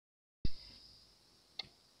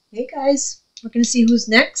Hey guys, we're going to see who's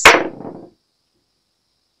next.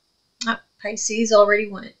 Pisces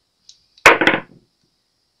already went.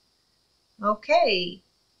 Okay.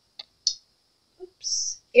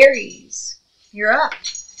 Oops. Aries, you're up.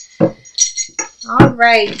 All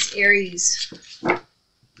right, Aries.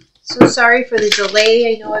 So sorry for the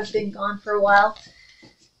delay. I know I've been gone for a while.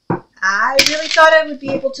 I really thought I would be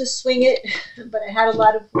able to swing it, but I had a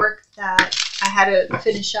lot of work that I had to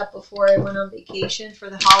finish up before I went on vacation for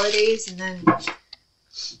the holidays, and then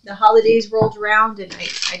the holidays rolled around and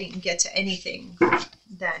I didn't get to anything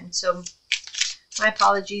then. So my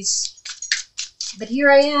apologies. But here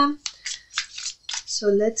I am. So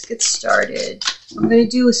let's get started. I'm going to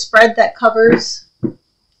do a spread that covers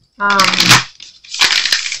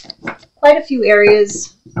quite a few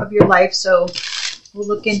areas of your life. So we'll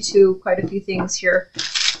look into quite a few things here.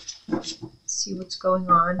 See what's going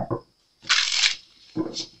on.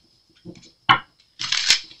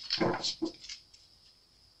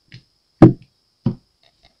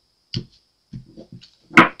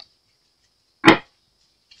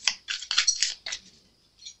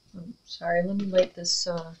 Sorry, let me light this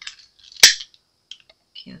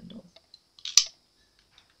candle.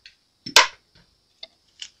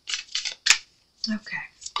 Okay.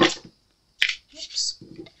 Oops.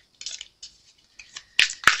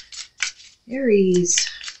 Aries.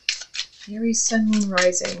 Aries, Sun, Moon,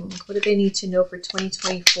 Rising. What do they need to know for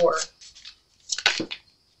 2024?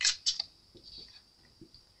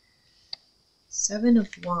 Seven of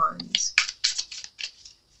Wands.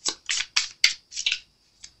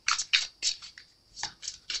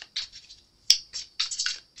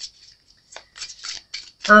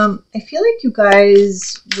 I feel like you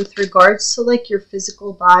guys, with regards to like your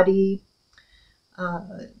physical body,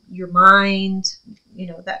 your mind, you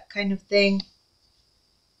know, that kind of thing,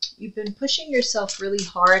 you've been pushing yourself really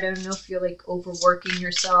hard. I don't know if you're like overworking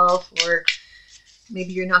yourself or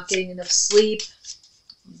maybe you're not getting enough sleep,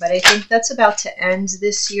 but I think that's about to end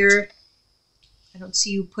this year. I don't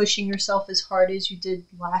see you pushing yourself as hard as you did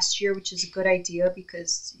last year, which is a good idea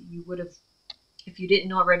because you would have, if you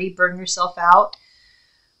didn't already, burn yourself out.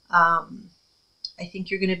 I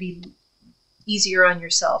think you're going to be easier on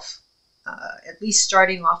yourself, at least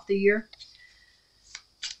starting off the year.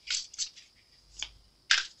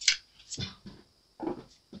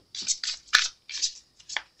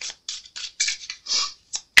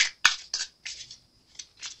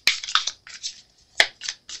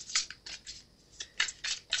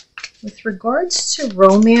 With regards to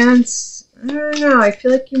romance, I don't know. I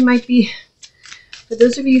feel like you might be, for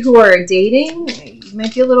those of you who are dating, you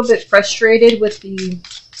might be a little bit frustrated with the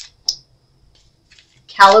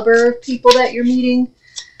caliber of people that you're meeting,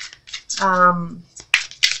 or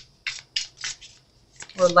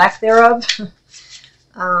lack thereof.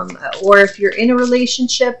 Or if you're in a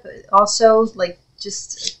relationship, also like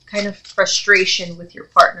just kind of frustration with your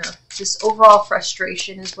partner. Just overall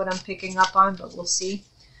frustration is what I'm picking up on, but we'll see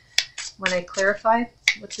when I clarify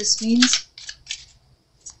what this means.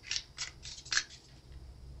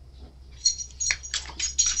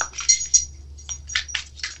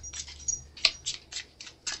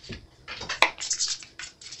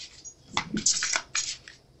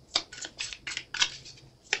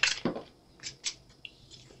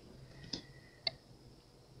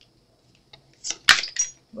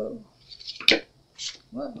 Whoa.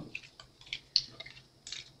 Whoa.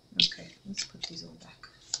 Okay, let's put these all back.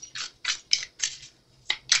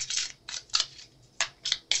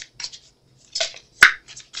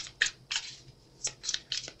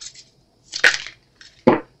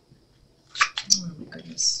 Oh my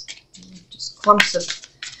goodness. Just clumps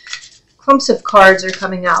of cards are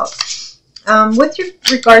coming out. With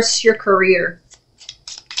regards to your career,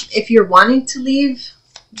 if you're wanting to leave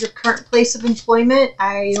your current place of employment,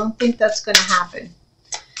 I don't think that's going to happen.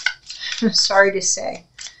 I'm sorry to say.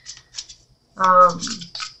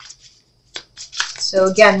 So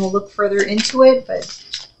again, we'll look further into it, but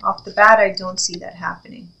off the bat, I don't see that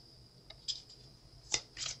happening.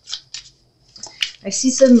 I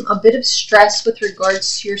see a bit of stress with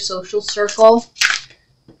regards to your social circle.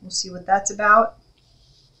 We'll see what that's about.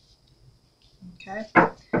 Okay.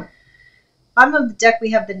 Bottom of the deck,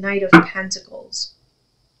 we have the Knight of Pentacles.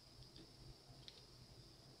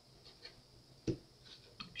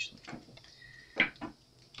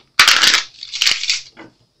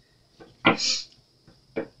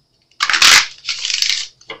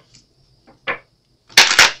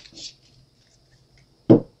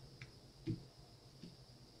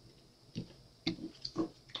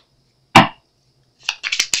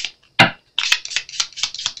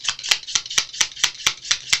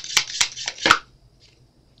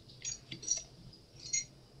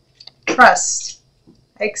 trust.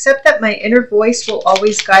 I accept that my inner voice will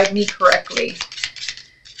always guide me correctly.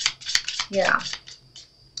 Yeah.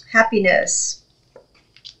 Happiness.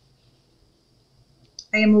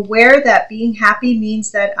 I am aware that being happy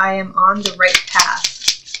means that I am on the right path.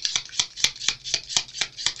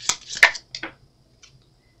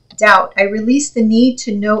 Doubt. I release the need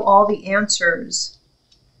to know all the answers.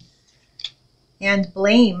 And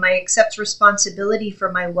blame. I accept responsibility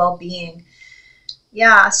for my well-being.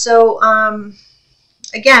 Yeah, so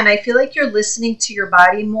again, I feel like you're listening to your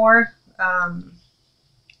body more.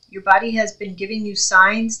 Your body has been giving you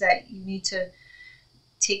signs that you need to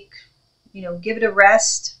take, give it a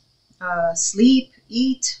rest, sleep,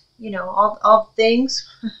 eat, all things.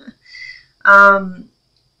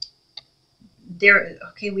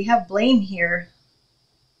 Okay, we have blame here.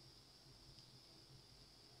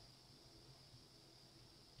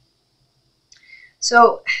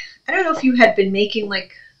 So I don't know if you had been making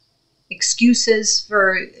like excuses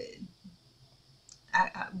for,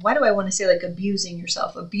 why do I want to say like abusing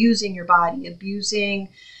yourself, abusing your body, abusing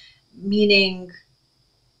meaning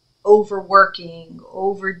overworking,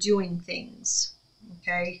 overdoing things,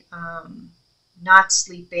 okay? Not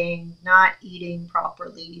sleeping, not eating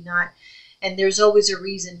properly, and there's always a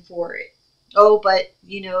reason for it. Oh, but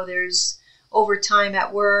there's overtime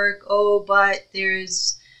at work. Oh, but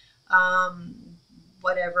there's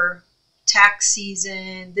whatever, tax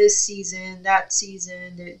season, this season, that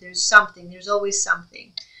season. There's something. There's always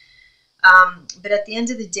something. But at the end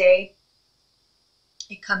of the day,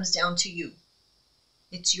 it comes down to you.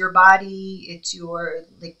 It's your body. It's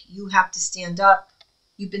you have to stand up.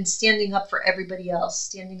 You've been standing up for everybody else,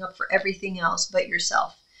 standing up for everything else but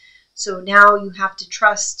yourself. So now you have to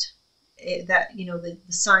trust that, the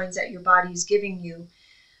signs that your body is giving you,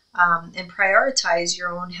 and prioritize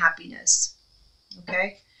your own happiness.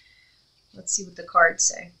 Okay? Let's see what the cards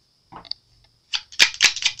say.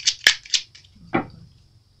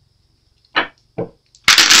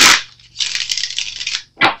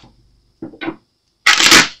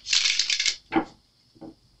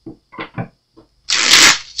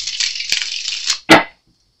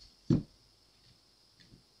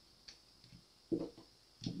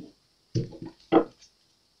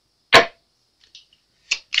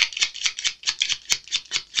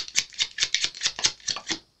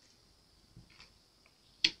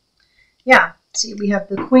 Yeah, see, we have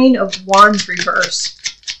the Queen of Wands reverse.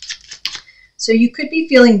 So you could be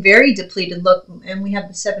feeling very depleted. Look, and we have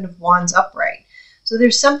the Seven of Wands upright. So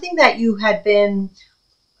there's something that you had been,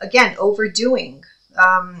 again, overdoing,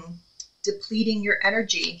 depleting your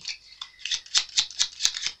energy,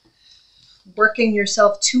 working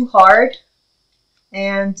yourself too hard,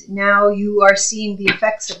 and now you are seeing the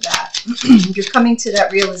effects of that. You're coming to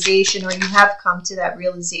that realization, or you have come to that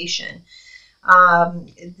realization.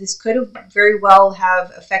 This could have very well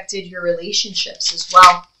have affected your relationships as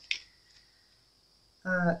well.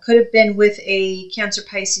 Could have been with a Cancer,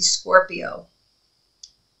 Pisces, Scorpio.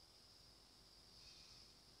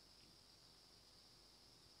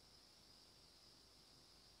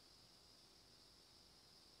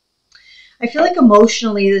 I feel like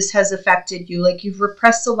emotionally this has affected you. Like you've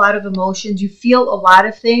repressed a lot of emotions. You feel a lot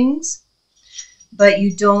of things, but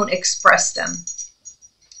you don't express them.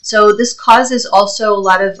 So this causes also a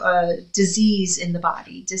lot of disease in the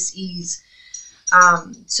body, dis-ease.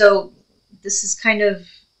 So this is kind of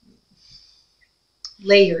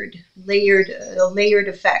a layered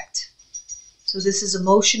effect. So this is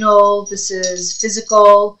emotional, this is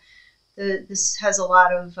physical, this has a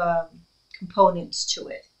lot of components to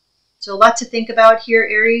it. So a lot to think about here,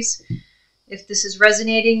 Aries. If this is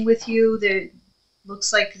resonating with you, there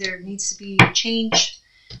looks like there needs to be a change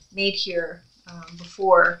made here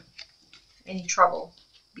before any trouble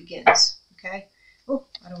begins, okay? Oh,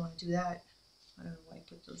 I don't want to do that. I don't know why I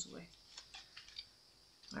put those away.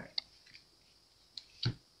 All right.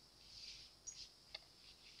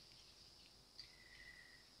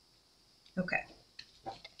 Okay.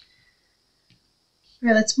 All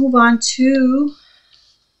right, let's move on to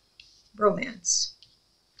romance.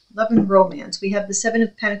 Love and romance. We have the Seven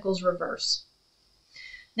of Pentacles reverse.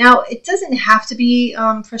 Now, it doesn't have to be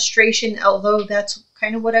frustration, although that's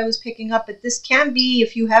kind of what I was picking up. But this can be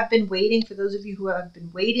if you have been waiting, for those of you who have been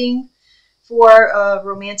waiting for a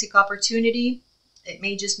romantic opportunity, it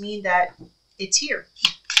may just mean that it's here.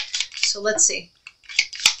 So let's see.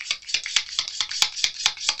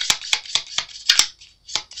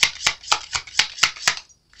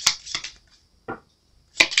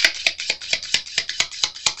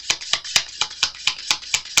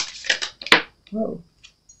 Whoa.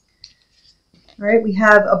 All right, we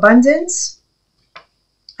have abundance.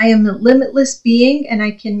 I am a limitless being and I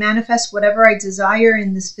can manifest whatever I desire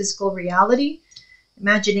in this physical reality.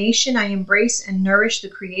 Imagination, I embrace and nourish the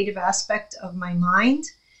creative aspect of my mind.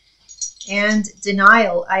 And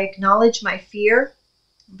denial, I acknowledge my fear,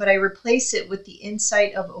 but I replace it with the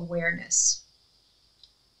insight of awareness.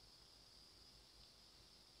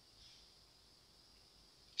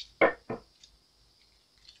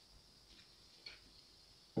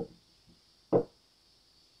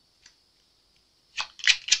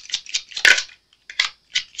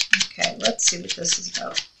 Okay, let's see what this is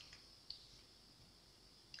about.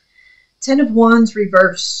 10 of Wands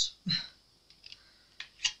reverse.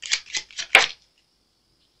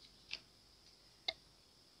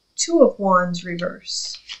 Two of Wands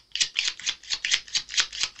reverse.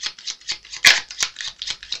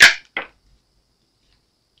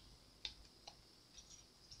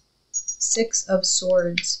 Six of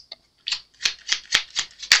Swords.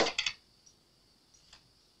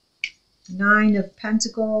 9 of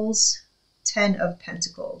Pentacles. 10 of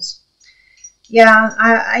Pentacles. Yeah,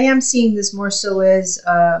 I am seeing this more so as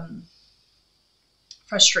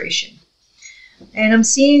frustration. And I'm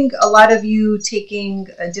seeing a lot of you taking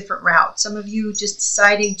a different route. Some of you just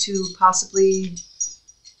deciding to possibly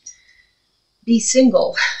be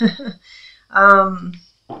single.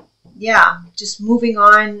 Yeah, just moving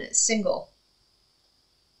on single.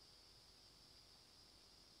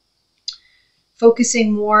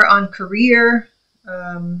 Focusing more on career,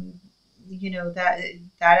 you know, that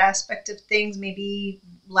aspect of things. Maybe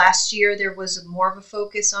last year there was more of a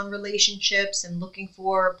focus on relationships and looking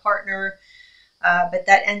for a partner. But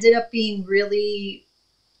that ended up being really,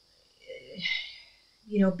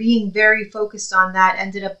 you know, being very focused on that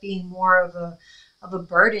ended up being more of a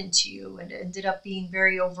burden to you, and it ended up being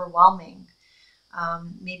very overwhelming.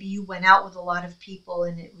 Maybe you went out with a lot of people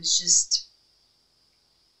and it was just,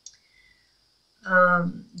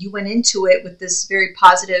 you went into it with this very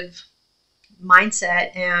positive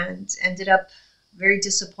mindset and ended up very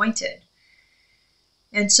disappointed.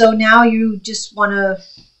 And so now you just want to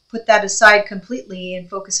put that aside completely and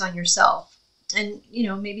focus on yourself. And, you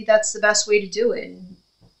know, maybe that's the best way to do it. And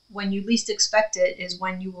when you least expect it is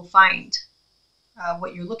when you will find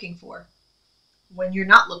what you're looking for, when you're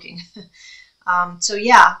not looking. So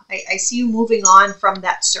yeah, I see you moving on from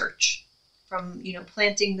that search, from, you know,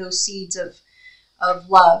 planting those seeds of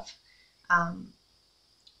love.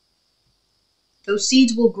 Those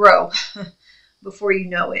seeds will grow before you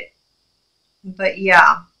know it. But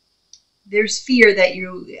yeah, there's fear that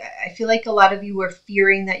I feel like a lot of you are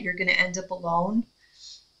fearing that you're going to end up alone.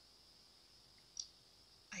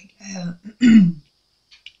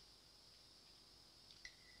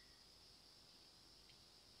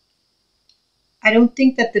 I don't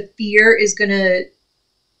think that the fear is going to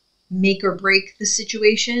make or break the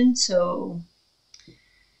situation. So,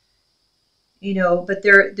 you know, but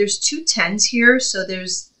there's 2 10s here. So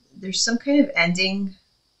there's some kind of ending,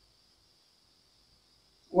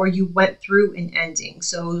 or you went through an ending.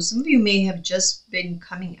 So some of you may have just been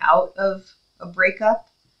coming out of a breakup,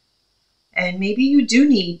 and maybe you do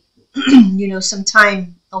need, you know, some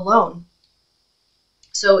time alone.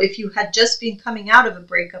 So if you had just been coming out of a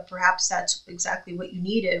breakup, perhaps that's exactly what you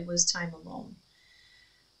needed, was time alone.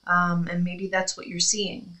 And maybe that's what you're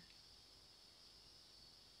seeing.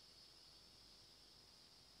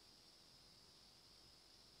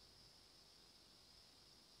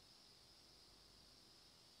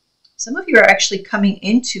 Some of you are actually coming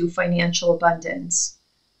into financial abundance,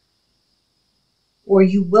 or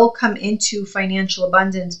you will come into financial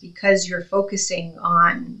abundance because you're focusing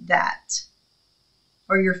on that,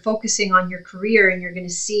 or you're focusing on your career and you're going to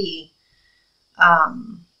see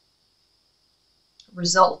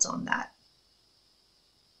results on that.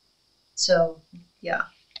 So yeah,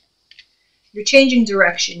 you're changing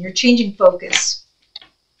direction, you're changing focus.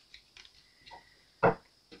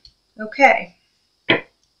 Okay.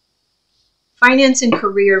 Finance and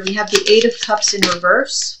career, we have the 8 of Cups in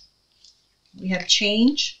reverse. We have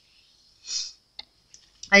change.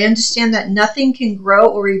 I understand that nothing can grow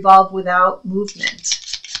or evolve without movement.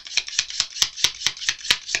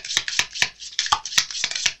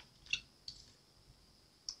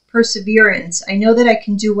 Perseverance. I know that I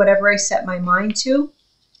can do whatever I set my mind to.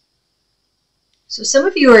 So some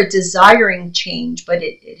of you are desiring change, but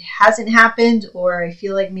it hasn't happened, or I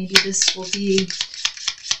feel like maybe this will be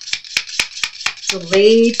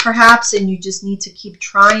delayed perhaps, and you just need to keep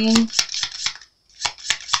trying.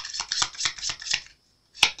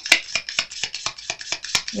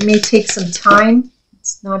 It may take some time.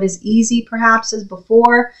 It's not as easy perhaps as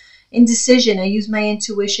before. Indecision. I use my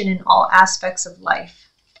intuition in all aspects of life.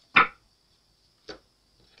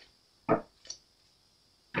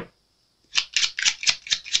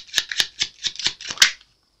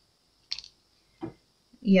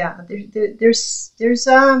 yeah,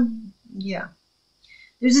 yeah,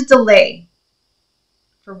 there's a delay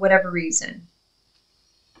for whatever reason.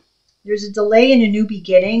 There's a delay in a new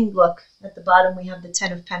beginning. Look, at the bottom we have the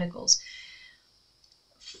Ten of Pentacles.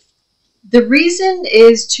 The reason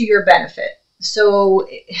is to your benefit. So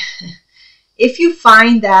if you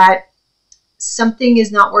find that something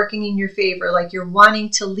is not working in your favor, like you're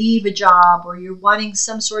wanting to leave a job or you're wanting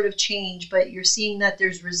some sort of change, but you're seeing that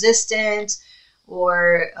there's resistance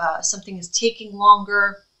or something is taking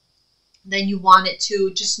longer than you want it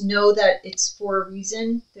to, just know that it's for a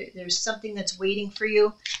reason. There's something that's waiting for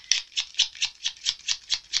you.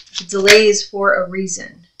 The delay is for a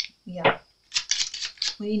reason. Yeah.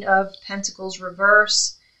 Queen of Pentacles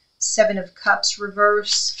reverse, Seven of Cups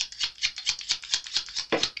reverse.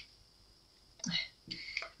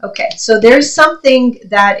 Okay, so there's something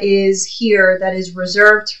that is here that is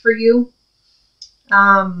reserved for you,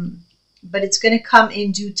 but it's going to come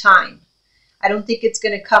in due time. I don't think it's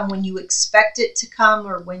going to come when you expect it to come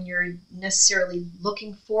or when you're necessarily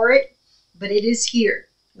looking for it, but it is here.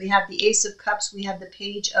 We have the Ace of Cups, we have the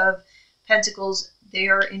Page of Pentacles, they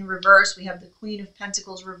are in reverse. We have the Queen of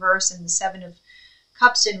Pentacles reverse and the Seven of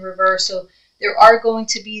Cups in reverse. So there are going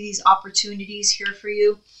to be these opportunities here for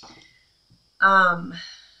you.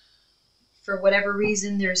 For whatever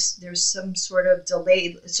reason, there's some sort of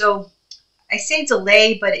delay. So I say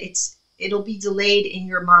delay, but it'll be delayed in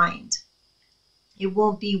your mind. It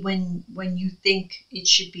won't be when you think it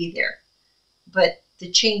should be there. But the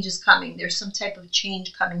change is coming. There's some type of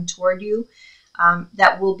change coming toward you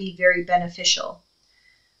that will be very beneficial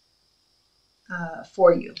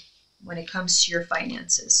for you when it comes to your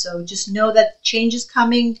finances. So just know that change is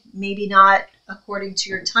coming, maybe not according to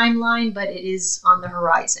your timeline, but it is on the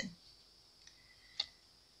horizon.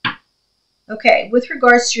 Okay, with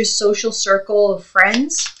regards to your social circle of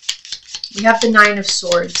friends, we have the Nine of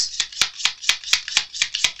Swords.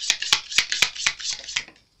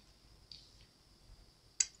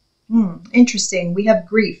 Interesting. We have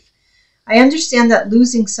grief. I understand that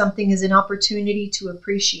losing something is an opportunity to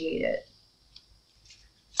appreciate it.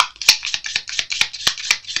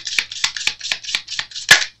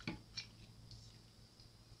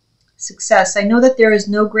 Success. I know that there is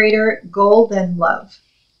no greater goal than love.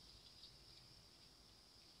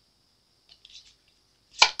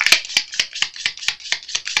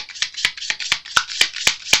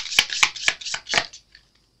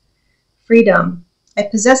 Freedom. I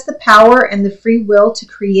possess the power and the free will to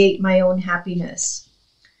create my own happiness.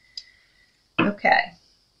 Okay.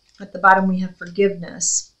 At the bottom we have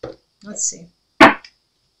forgiveness. Let's see.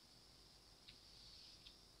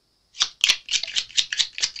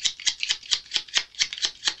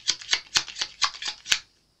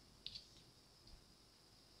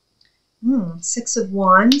 Six of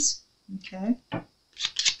Wands. Okay. I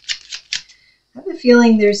have a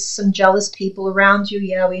feeling there's some jealous people around you.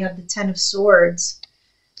 Yeah, we have the Ten of Swords.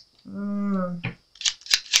 Three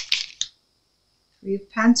of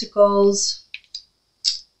Pentacles.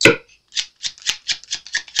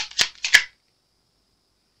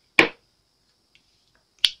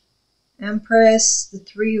 Empress. The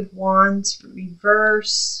Three of Wands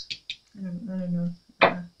reverse. I don't know.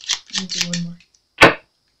 Let me do one more.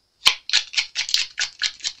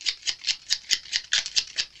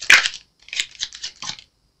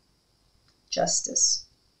 Justice.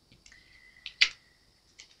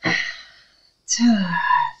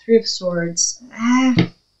 Three of Swords.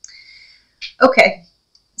 Okay,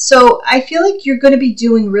 so I feel like you're going to be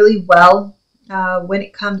doing really well when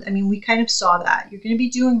it comes, I mean, we kind of saw that. You're going to be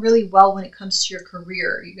doing really well when it comes to your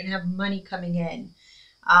career. You're going to have money coming in,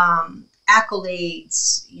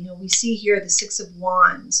 accolades. You know, we see here the Six of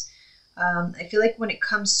Wands. I feel like when it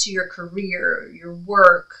comes to your career, your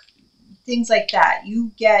work, things like that,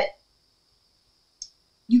 you get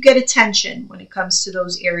attention when it comes to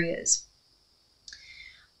those areas.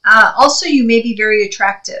 Also, you may be very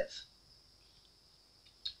attractive.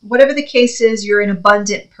 Whatever the case is, you're an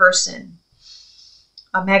abundant person,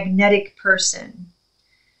 a magnetic person.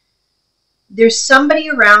 There's somebody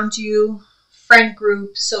around you, friend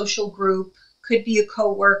group, social group, could be a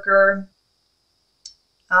coworker.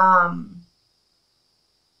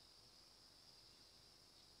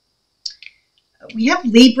 We have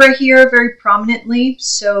Libra here very prominently,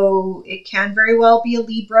 so it can very well be a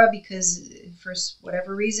Libra because for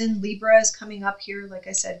whatever reason, Libra is coming up here, like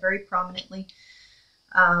I said, very prominently.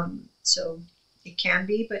 So it can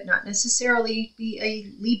be, but not necessarily be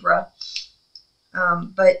a Libra.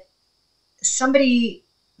 But somebody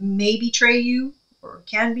may betray you or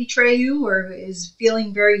can betray you or is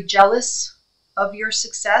feeling very jealous of your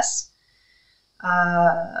success.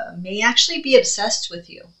 may actually be obsessed with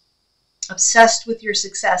you. Obsessed with your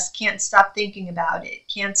success, can't stop thinking about it,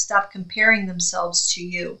 can't stop comparing themselves to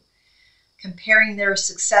you, comparing their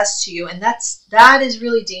success to you, and that is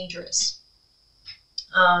really dangerous.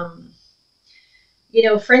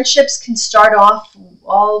 Friendships can start off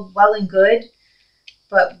all well and good,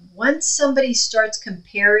 but once somebody starts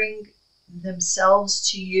comparing themselves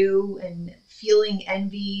to you and feeling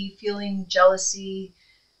envy, feeling jealousy,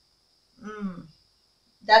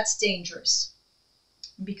 that's dangerous,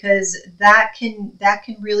 because that can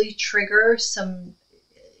really trigger some,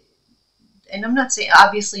 and I'm not saying,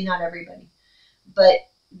 obviously not everybody, but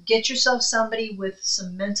get yourself somebody with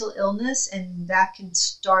some mental illness, and that can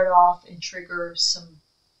start off and trigger some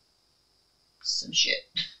shit.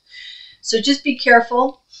 So just be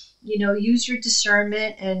careful, use your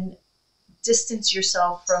discernment and distance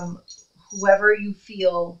yourself from whoever you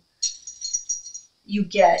feel you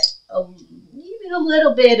get even a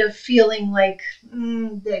little bit of feeling like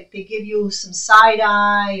they give you some side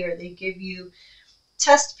eye, or they give you,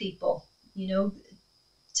 test people,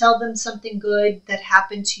 tell them something good that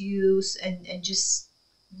happened to you, and just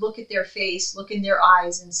look at their face, look in their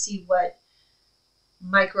eyes, and see what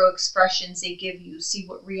micro expressions they give you, see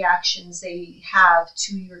what reactions they have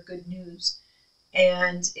to your good news.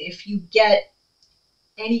 And if you get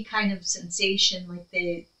any kind of sensation like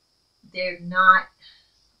they're not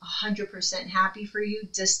 100% happy for you,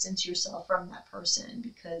 distance yourself from that person,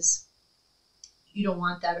 because you don't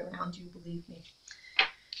want that around you, believe me.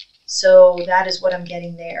 So that is what I'm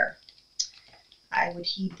getting there. I would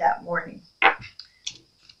heed that warning.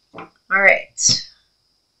 All right.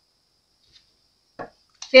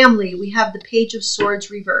 Family, we have the Page of Swords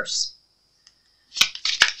reverse.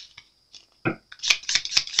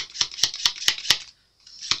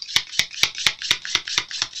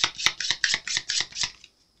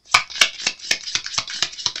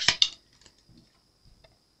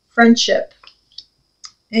 Friendship.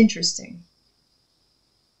 Interesting.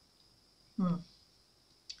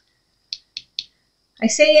 I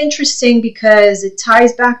say interesting because it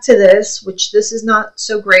ties back to this, which this is not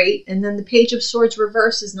so great. And then the Page of Swords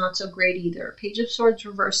reverse is not so great either. Page of Swords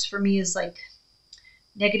reverse for me is like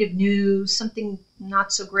negative news, something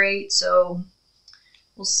not so great. So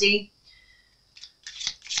we'll see.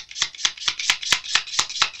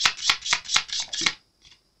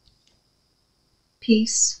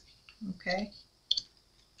 Peace. Okay.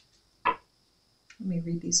 Let me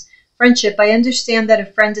read these. Friendship. I understand that a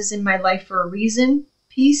friend is in my life for a reason.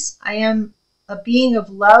 Peace. I am a being of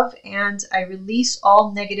love, and I release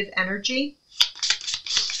all negative energy.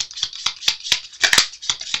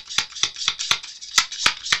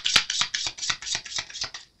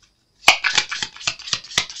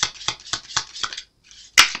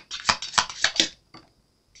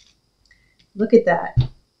 Look at that.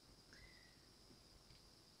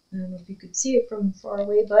 I don't know if you could see it from far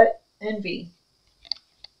away, but envy.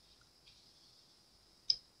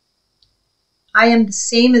 I am the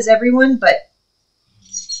same as everyone, but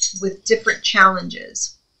with different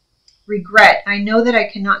challenges. Regret. I know that I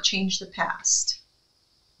cannot change the past.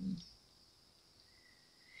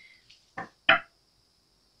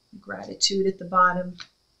 Gratitude at the bottom.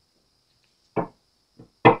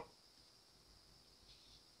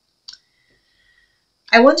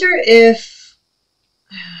 I wonder if,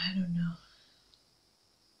 I don't know.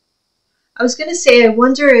 I was going to say, I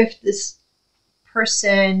wonder if this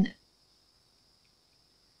person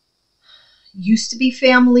used to be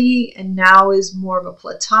family and now is more of a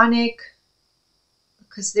platonic,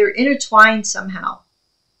 because they're intertwined somehow.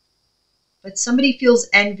 But somebody feels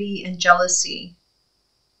envy and jealousy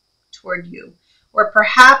toward you. Or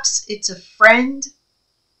perhaps it's a friend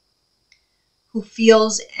who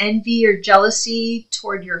feels envy or jealousy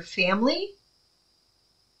toward your family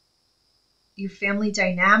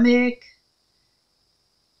dynamic.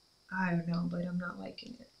 I don't know, but I'm not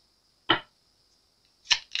liking it.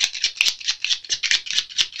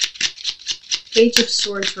 Page of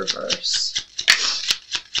Swords reverse.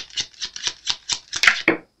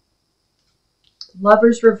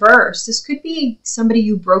 Lovers reverse. This could be somebody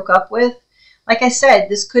you broke up with. Like I said,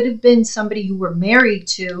 this could have been somebody you were married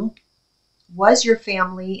to, was your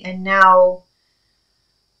family, and now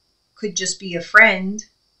could just be a friend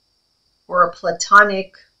or a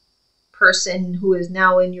platonic person who is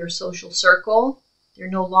now in your social circle. They're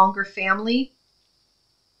no longer family.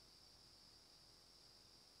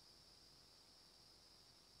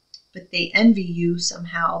 But they envy you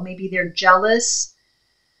somehow. Maybe they're jealous.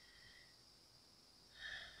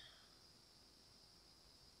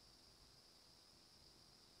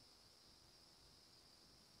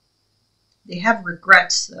 They have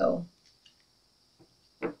regrets, though.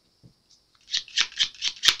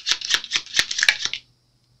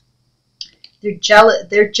 They're jealous.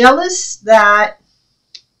 They're jealous that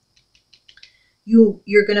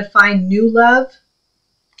you're going to find new love.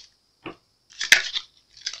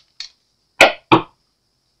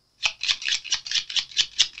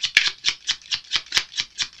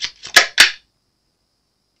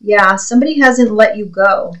 Yeah, somebody hasn't let you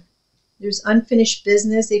go. There's unfinished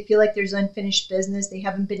business. They feel like there's unfinished business. They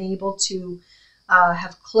haven't been able to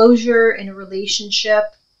have closure in a relationship.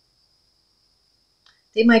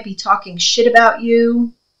 They might be talking shit about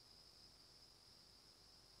you.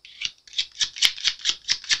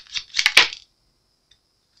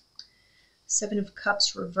 Seven of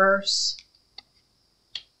Cups reverse.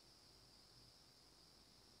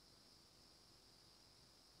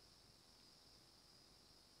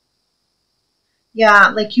 Yeah,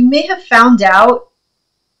 like you may have found out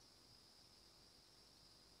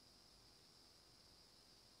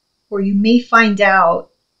or you may find out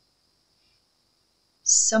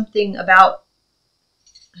something about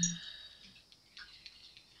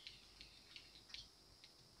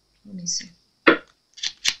let me see.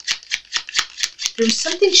 There's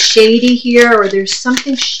something shady here, or there's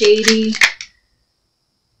something shady.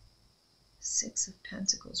 Six of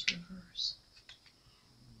Pentacles reverse.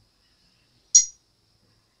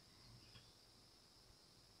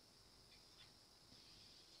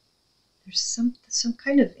 There's some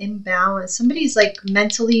kind of imbalance. Somebody's like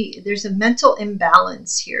mentally, there's a mental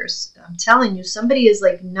imbalance here. I'm telling you, somebody is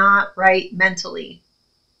like not right mentally.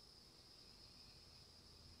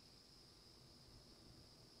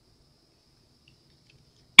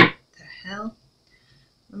 What the hell?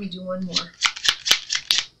 Let me do one more.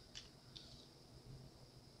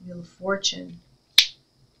 Wheel of Fortune.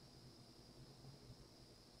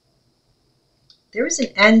 There is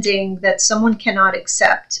an ending that someone cannot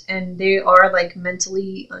accept, and they are like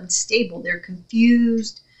mentally unstable. They're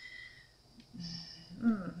confused.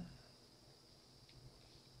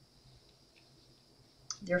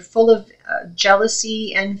 They're full of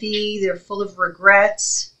jealousy, envy. They're full of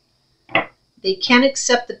regrets. They can't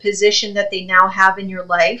accept the position that they now have in your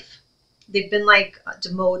life. They've been like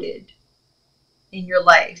demoted in your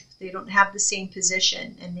life. They don't have the same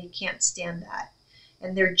position, and they can't stand that.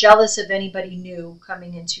 And they're jealous of anybody new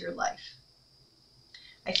coming into your life.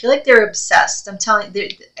 I feel like they're obsessed. I'm telling you,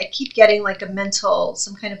 I keep getting like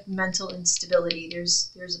some kind of mental instability. There's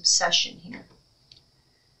obsession here.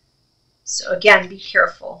 So again, be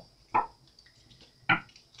careful. All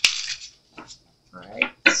right.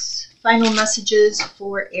 Final messages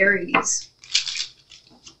for Aries.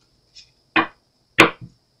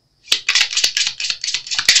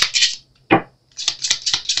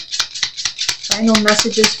 Final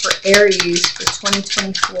messages for Aries for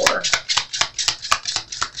 2024.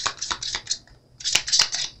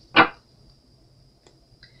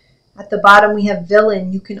 At the bottom we have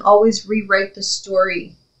Villain. You can always rewrite the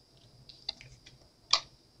story.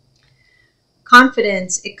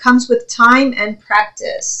 Confidence. It comes with time and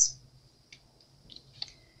practice.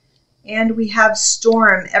 And we have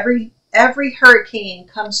Storm. Every hurricane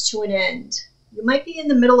comes to an end. You might be in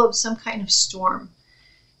the middle of some kind of storm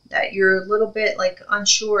that you're a little bit like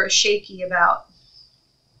unsure or shaky about.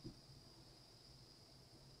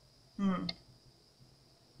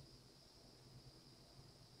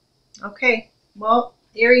 Okay. Well,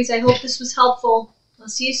 Aries, I hope this was helpful. I'll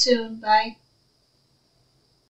see you soon. Bye.